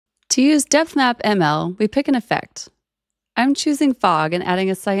To use Depth Map ML, we pick an effect. I'm choosing fog and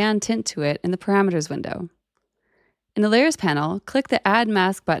adding a cyan tint to it in the parameters window. In the Layers panel, click the Add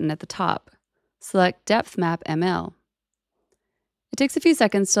Mask button at the top. Select Depth Map ML. It takes a few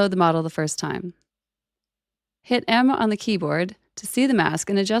seconds to load the model the first time. Hit M on the keyboard to see the mask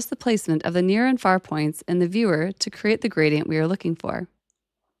and adjust the placement of the near and far points in the viewer to create the gradient we are looking for.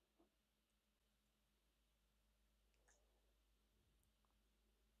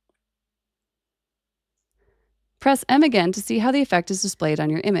 Press M again to see how the effect is displayed on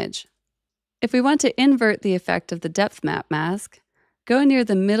your image. If we want to invert the effect of the depth map mask, go near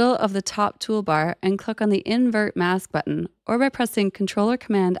the middle of the top toolbar and click on the Invert Mask button, or by pressing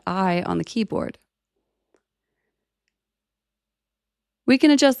Ctrl-Command-I on the keyboard. We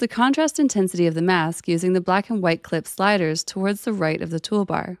can adjust the contrast intensity of the mask using the black and white clip sliders towards the right of the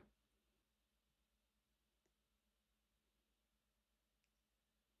toolbar.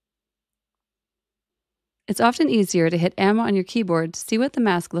 It's often easier to hit M on your keyboard to see what the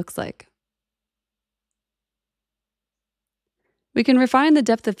mask looks like. We can refine the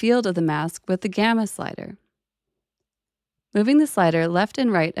depth of field of the mask with the Gamma slider. Moving the slider left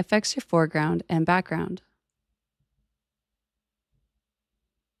and right affects your foreground and background.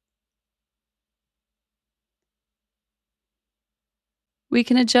 We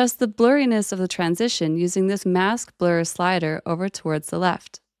can adjust the blurriness of the transition using this mask blur slider over towards the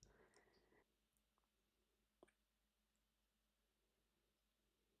left.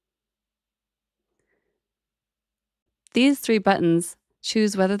 These three buttons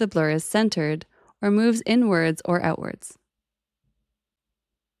choose whether the blur is centered or moves inwards or outwards.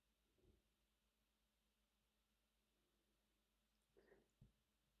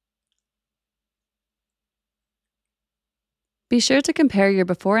 Be sure to compare your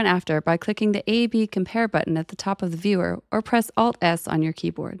before and after by clicking the A/B Compare button at the top of the viewer or press Alt-S on your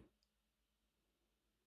keyboard.